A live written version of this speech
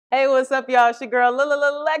Hey, what's up, y'all? It's your girl,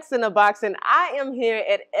 Lex in the box, and I am here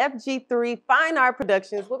at FG3 Fine Art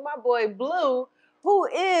Productions with my boy Blue, who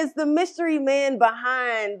is the mystery man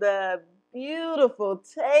behind the beautiful,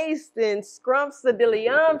 tasting,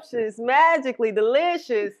 scrumptious, magically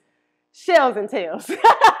delicious shells and tails.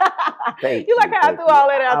 Thank You like how I threw all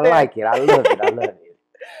that out I there? like it. I love it. I love it.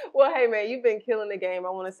 Well, hey, man, you've been killing the game. I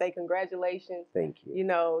want to say congratulations. Thank you. You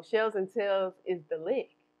know, shells and tails is the lick.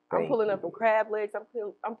 I'm pulling up from crab legs.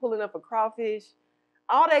 I'm pulling up for crawfish.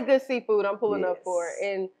 All that good seafood I'm pulling up for.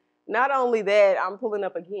 And not only that, I'm pulling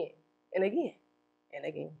up again and again and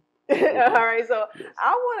again. All right, so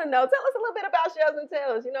I want to know, tell us a little bit about shells and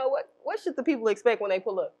tails. You know, what should the people expect when they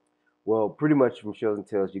pull up? Well, pretty much from Shells and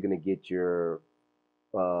Tails, you're going to get your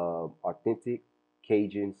authentic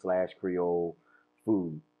Cajun / Creole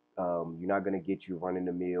food. You're not going to get your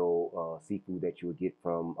run-of-the-mill seafood that you would get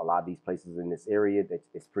from a lot of these places in this area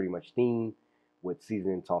that's pretty much steamed with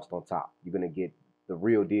seasoning tossed on top. You're going to get the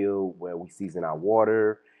real deal where we season our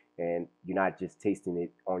water, and you're not just tasting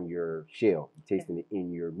it on your shell. You're tasting it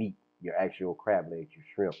in your meat, your actual crab legs, your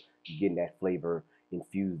shrimp. You're getting that flavor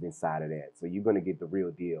infused inside of that. So you're going to get the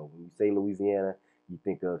real deal. When you say Louisiana, you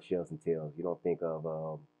think of Shells and Tails. You don't think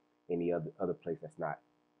of any other place that's not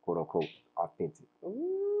quote unquote authentic.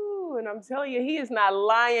 Ooh, and I'm telling you, he is not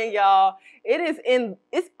lying, y'all.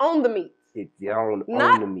 It's on the meat. It's on the meat.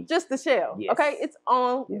 Not just the shell. Yes. Okay, it's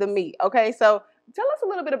on the meat. Okay, so tell us a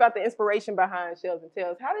little bit about the inspiration behind Shells and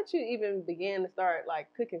Tails. How did you even begin to start like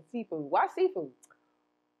cooking seafood? Why seafood?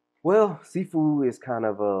 Well, seafood is kind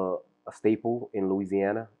of a staple in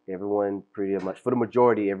Louisiana. Everyone pretty much, for the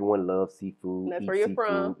majority, everyone loves seafood. And that's where you're seafood,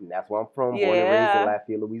 from. And that's where I'm from. Born and raised in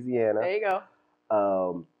Lafayette, Louisiana. There you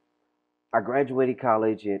go. I graduated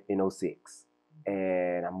college in 06,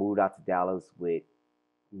 and I moved out to Dallas with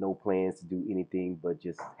no plans to do anything but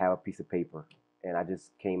just have a piece of paper. And I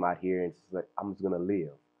just came out here and just like, I'm just going to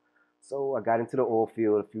live. So I got into the oil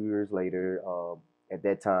field a few years later. At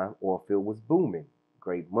that time, oil field was booming.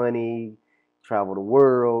 Great money, travel the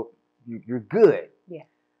world, you're good. Yeah.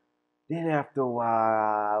 Then after a while,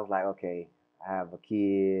 I was like, okay, I have a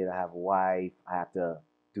kid, I have a wife, I have to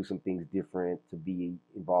do some things different to be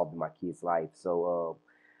involved in my kid's life. So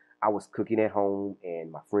I was cooking at home, and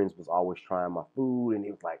my friends was always trying my food, and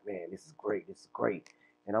it was like, man, this is great, this is great.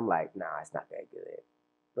 And I'm like, nah, it's not that good.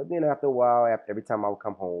 But then after a while, every time I would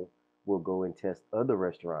come home, we'll go and test other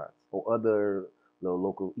restaurants or other little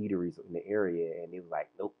local eateries in the area, and it was like,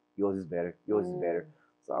 nope, yours is better, yours is better.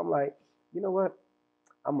 So I'm like, you know what?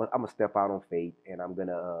 I'm gonna step out on faith, and I'm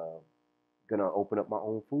gonna open up my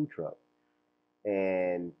own food truck.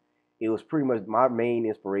 And it was pretty much my main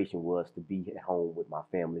inspiration was to be at home with my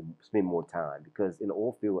family, spend more time, because in the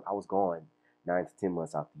oil field I was gone 9 to 10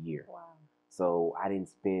 months out the year. Wow. So I didn't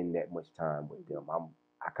spend that much time with them.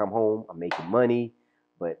 I come home, I'm making money,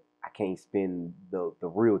 but I can't spend the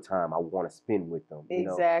real time I want to spend with them.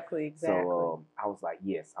 Exactly. So I was like,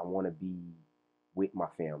 yes, I want to be with my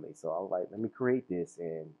family. So I was like, let me create this,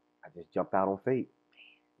 and I just jumped out on faith.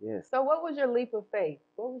 Yes. So what was your leap of faith?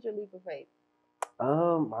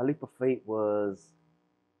 My leap of faith was,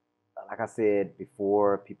 like I said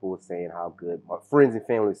before, people were saying how good, my friends and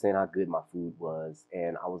family were saying how good my food was.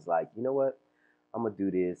 And I was like, you know what? I'm going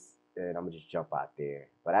to do this, and I'm going to just jump out there.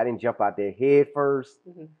 But I didn't jump out there head first.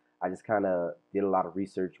 Mm-hmm. I just kind of did a lot of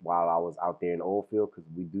research while I was out there in the oil field, because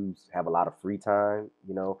we do have a lot of free time,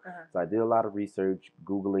 So I did a lot of research,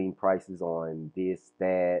 Googling prices on this,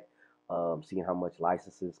 that, seeing how much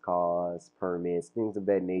licenses cost, permits, things of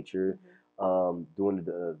that nature. Mm-hmm. Doing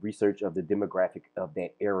the research of the demographic of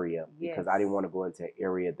that area, because I didn't want to go into an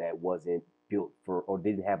area that wasn't built for or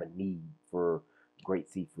didn't have a need for great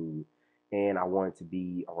seafood, and I wanted to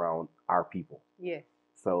be around our people. Yes.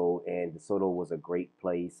 So, and DeSoto was a great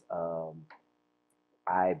place.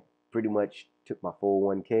 I pretty much took my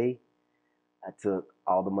 401k. I took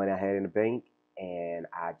all the money I had in the bank, and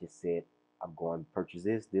I just said, I'm going to purchase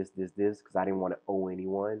this, because I didn't want to owe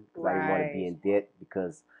anyone, because I didn't want to be in debt,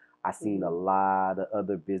 because I seen a lot of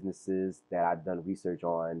other businesses that I've done research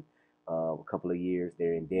on a couple of years.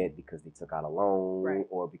 They're in debt because they took out a loan,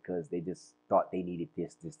 or because they just thought they needed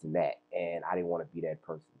this, and that. And I didn't want to be that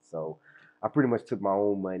person. So I pretty much took my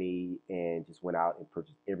own money and just went out and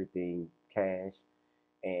purchased everything cash.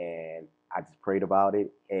 And I just prayed about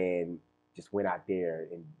it and just went out there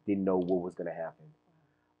and didn't know what was going to happen.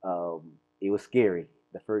 It was scary.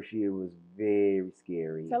 The first year was very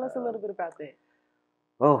scary. Tell us a little bit about that.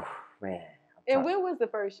 Oh, man. And when was the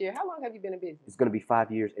first year? How long have you been in business? It's going to be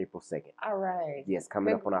 5 years, April 2nd. All right. Yes,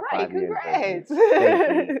 coming up on our 5 years.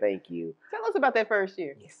 Congrats. Thank you. Tell us about that first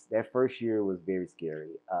year. Yes, that first year was very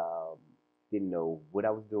scary. didn't know what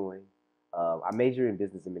I was doing. I majored in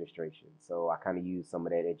business administration, so I kind of used some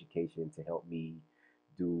of that education to help me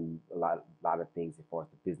do a lot of things as far as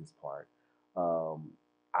the business part. Um,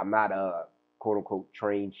 I'm not a quote unquote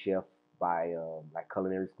trained chef by like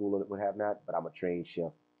culinary school or what have not, but I'm a trained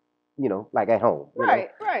chef, like at home,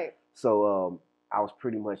 Right, right. So I was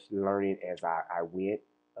pretty much learning as I went.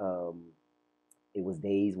 Um, it was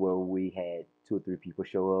days where we had 2 or 3 people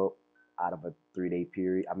show up out of a 3 day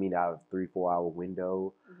period. I mean, out of 3 4 hour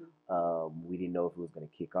window. We didn't know if it was going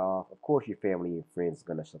to kick off. Of course, your family and friends are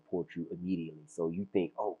going to support you immediately. So you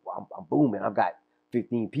think, oh, I'm booming. I've got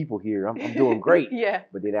 15 people here. I'm doing great. Yeah.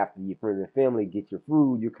 But then after your friends and family get your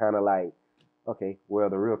food, you're kind of like, okay, where are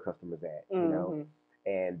the real customers at?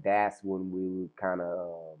 And that's when we kind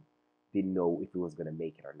of didn't know if it was going to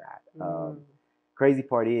make it or not. Crazy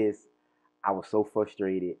part is, I was so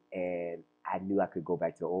frustrated, and I knew I could go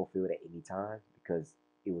back to the oil field at any time because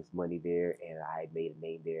it was money there, and I had made a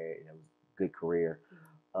name there, and it was a good career.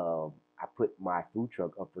 I put my food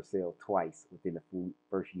truck up for sale twice within the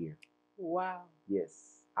first year. Wow.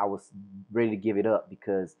 Yes, I was ready to give it up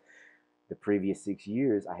because the previous 6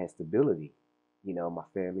 years I had stability. My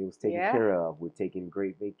family was taken care of. We're taking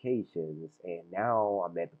great vacations, and now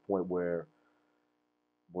I'm at the point where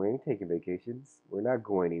we ain't taking vacations. We're not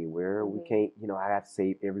going anywhere. We can't, I have to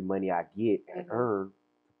save every money I get and earn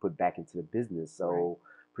to put back into the business. So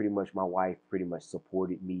pretty much my wife pretty much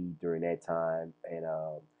supported me during that time. And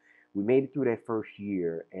we made it through that first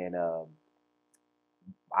year. And our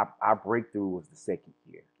breakthrough was the second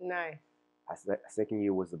year. Nice. Our second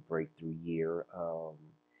year was a breakthrough year.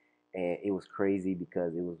 And it was crazy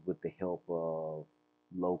because it was with the help of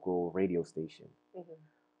local radio station.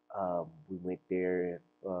 We went there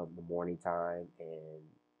the morning time and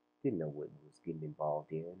didn't know what we was getting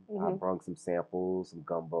involved in. I brought some samples, some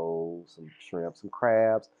gumbo, some shrimp, some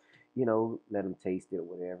crabs, let them taste it or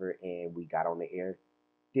whatever. And we got on the air.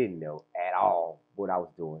 Didn't know at all what I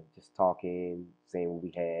was doing. Just talking, saying what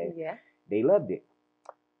we had. Yeah. They loved it.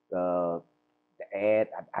 The ad,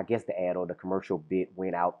 I guess the ad or the commercial bit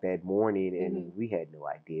went out that morning, and we had no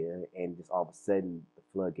idea. And just all of a sudden, the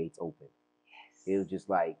floodgates opened. It was just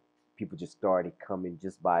like people just started coming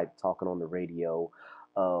just by talking on the radio.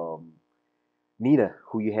 Nina,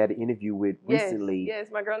 who you had an interview with recently. Yes,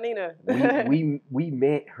 my girl Nina. we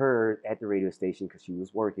met her at the radio station because she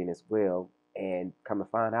was working as well. And come to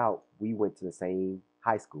find out, we went to the same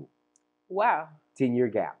high school. Wow. 10-year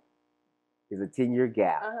gap. It's a 10-year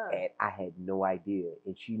gap. And I had no idea.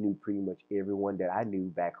 And she knew pretty much everyone that I knew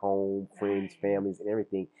back home, friends, families, and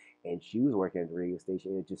everything. And she was working at the radio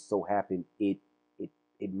station. And it just so happened it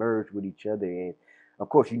merged with each other. And of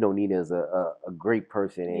course, Nina is a great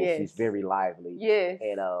person, and she's very lively. Yes.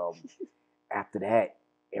 And after that,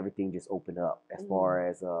 everything just opened up as far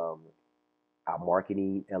as our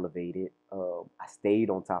marketing elevated. I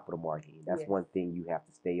stayed on top of the marketing. That's one thing you have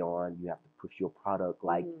to stay on. You have to push your product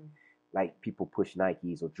like people push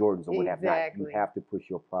Nikes or Jordans or whatever. You have to push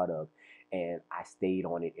your product. And I stayed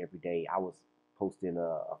on it every day. I was posting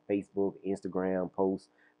a Facebook, Instagram post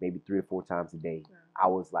maybe 3 or 4 times a day. I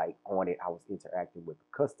was like on it. I was interacting with the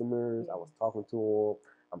customers. I was talking to them.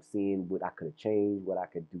 I'm seeing what I could have changed, what I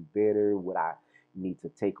could do better, what I need to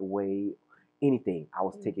take away, anything. I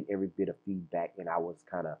was taking every bit of feedback, and I was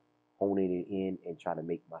kind of honing it in and trying to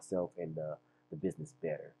make myself and the business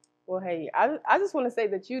better. Well, hey, I just want to say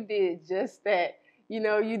that you did just that.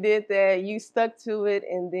 You did that. You stuck to it,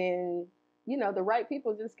 and then the right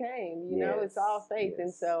people just came. It's all faith,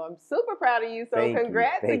 and so I'm super proud of you. So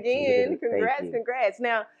congrats again. Congrats.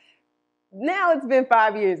 Now it's been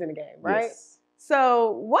 5 years in the game, right? Yes.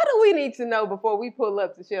 So what do we need to know before we pull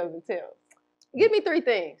up to Shells and Tells? Give me 3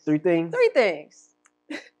 things. 3 things? 3 things.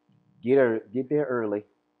 Get there early.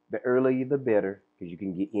 The earlier the better, because you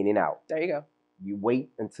can get in and out. There you go. You wait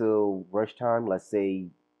until rush time. Let's say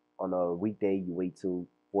on a weekday, you wait till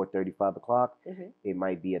 4:30, 5 o'clock. It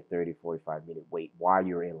might be a 30, 45-minute wait while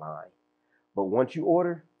you're in line. But once you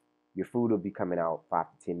order, your food will be coming out 5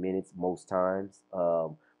 to 10 minutes most times.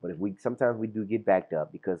 But sometimes we do get backed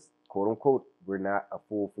up because, quote unquote, we're not a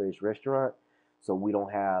full-fledged restaurant. So we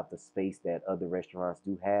don't have the space that other restaurants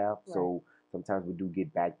do have. Right. So sometimes we do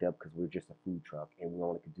get backed up because we're just a food truck and we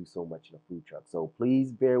only can do so much in a food truck. So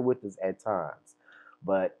please bear with us at times.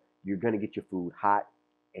 But you're going to get your food hot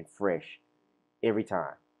and fresh every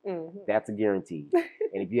time. That's a guarantee.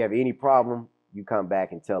 And if you have any problem, you come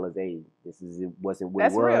back and tell us, hey, wasn't what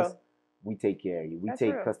it was. Real. We take care of you. We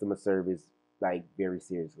take customer service like very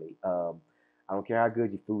seriously. I don't care how good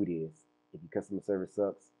your food is. If your customer service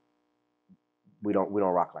sucks, we don't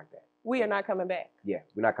rock like that. we are not coming back. Yeah,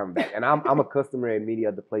 we're not coming back. And I'm a customer at many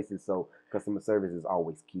other places, so customer service is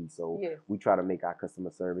always key. So Yes. we try to make our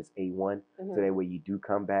customer service A1, so that way you do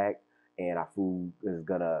come back and our food is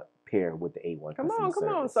gonna pair with the A1 Come customer on, come on.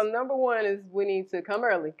 service. So number one is we need to come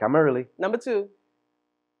early. Come early. Number two,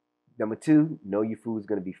 know your food is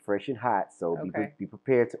gonna be fresh and hot, so be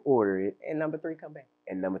prepared to order it. And number three, come back.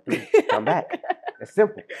 And number three, come back. That's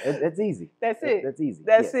simple. That's easy. That's it. That's easy.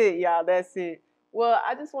 That's it, y'all. That's it. Well,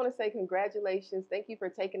 I just want to say congratulations. Thank you for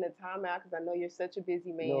taking the time out because I know you're such a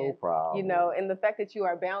busy man. No problem. You know, and the fact that you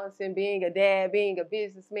are balancing being a dad, being a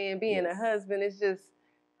businessman, being a husband, it's just,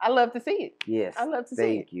 I love to see it. Yes. I love to see it.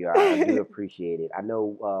 Thank you. I do appreciate it. I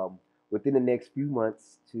know within the next few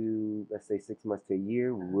months to, let's say 6 months to a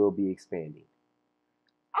year, we will be expanding.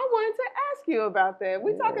 I wanted to ask you about that.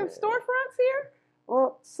 We talking storefronts here?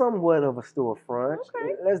 Well, somewhat of a storefront.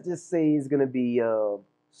 Okay. Let's just say it's going to be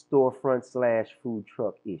storefront / food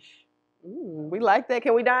truck-ish. We like that.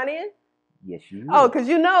 Can we dine in? Yes, you will. Oh, because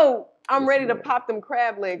you know I'm ready to pop them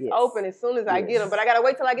crab legs Yes. open as soon as I get them. But I got to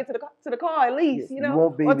wait till I get to the car at least, you know,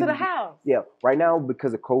 or to the house. Yeah. Right now,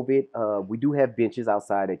 because of COVID, we do have benches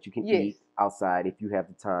outside that you can eat outside if you have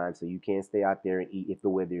the time. So you can stay out there and eat if the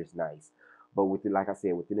weather is nice. But like I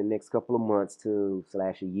said, within the next couple of months to /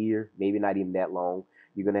 a year, maybe not even that long,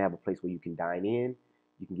 you're going to have a place where you can dine in.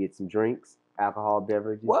 You can get some drinks, alcohol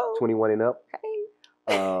beverages, 21 and up.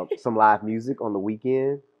 Some live music on the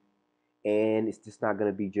weekend. And it's just not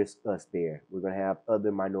going to be just us there. We're going to have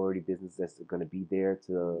other minority businesses that's going to be there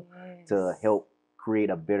to help create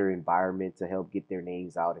a better environment, to help get their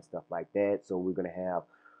names out and stuff like that. So we're going to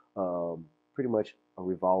have pretty much a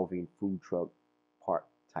revolving food truck park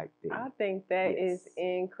type thing. I think that is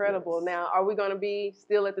incredible. Now, are we going to be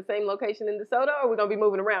still at the same location in DeSoto, or are we going to be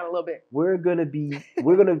moving around a little bit?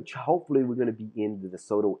 Hopefully we're going to be in the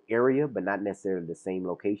DeSoto area, but not necessarily the same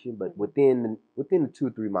location, but within the 2 or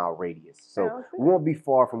 3 mile radius. So we won't be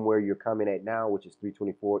far from where you're coming at now, which is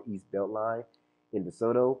 324 East Beltline in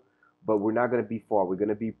DeSoto, but we're not going to be far. We're going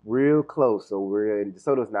to be real close. So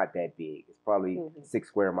DeSoto's not that big. It's probably 6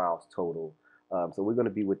 square miles total. So we're going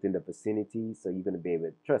to be within the vicinity, so you're going to be able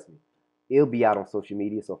to, trust me, it'll be out on social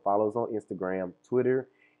media, so follow us on Instagram, Twitter,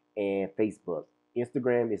 and Facebook.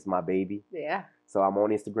 Instagram is my baby. Yeah. So I'm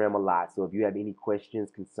on Instagram a lot, so if you have any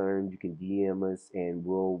questions, concerns, you can DM us, and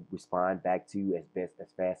we'll respond back to you as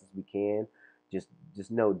fast as we can. Just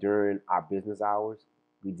know during our business hours,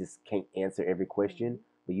 we just can't answer every question,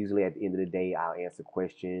 but usually at the end of the day, I'll answer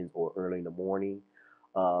questions or early in the morning.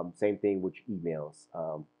 Same thing with emails.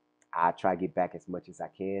 I try to get back as much as I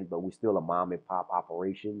can, but we're still a mom and pop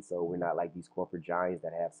operation, so we're not like these corporate giants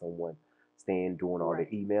that have someone staying doing all the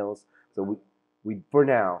emails. So we for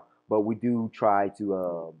now, but we do try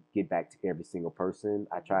to get back to every single person.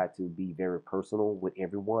 I try to be very personal with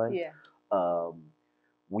everyone. Yeah.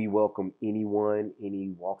 We welcome anyone,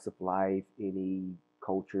 any walks of life, any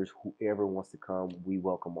cultures, whoever wants to come. We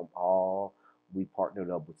welcome them all. We partnered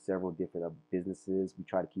up with several different businesses. We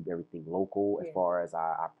try to keep everything local as far as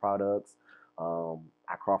our products. Our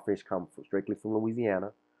crawfish come strictly from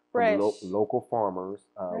Louisiana, from local farmers.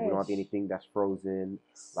 We don't have anything that's frozen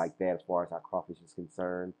like that as far as our crawfish is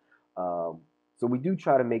concerned. So we do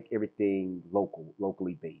try to make everything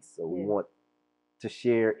locally based. So we want to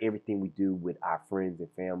share everything we do with our friends and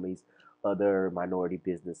families, other minority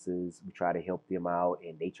businesses. We try to help them out,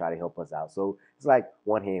 and they try to help us out. So it's like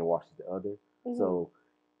one hand washes the other. So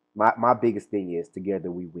my biggest thing is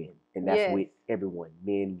together we win. And that's with everyone,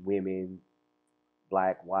 men, women,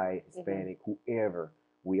 black, white, Hispanic, whoever.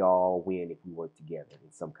 We all win if we work together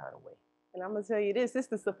in some kind of way. And I'm going to tell you this, it's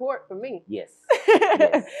the support for me. Yes.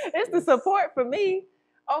 It's the support for me.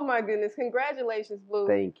 Oh my goodness. Congratulations, Blue.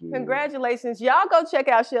 Thank you. Congratulations. Y'all go check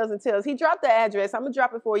out Shells and Tails. He dropped the address. I'm going to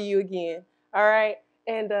drop it for you again. All right.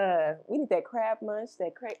 And we need that crab munch,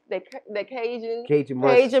 that Cajun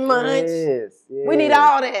munch. Yes. We need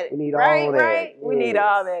all that. We need all that. Right? We need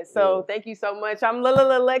all that. So thank you so much. I'm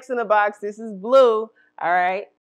Lil Lex in the box. This is Blue. All right.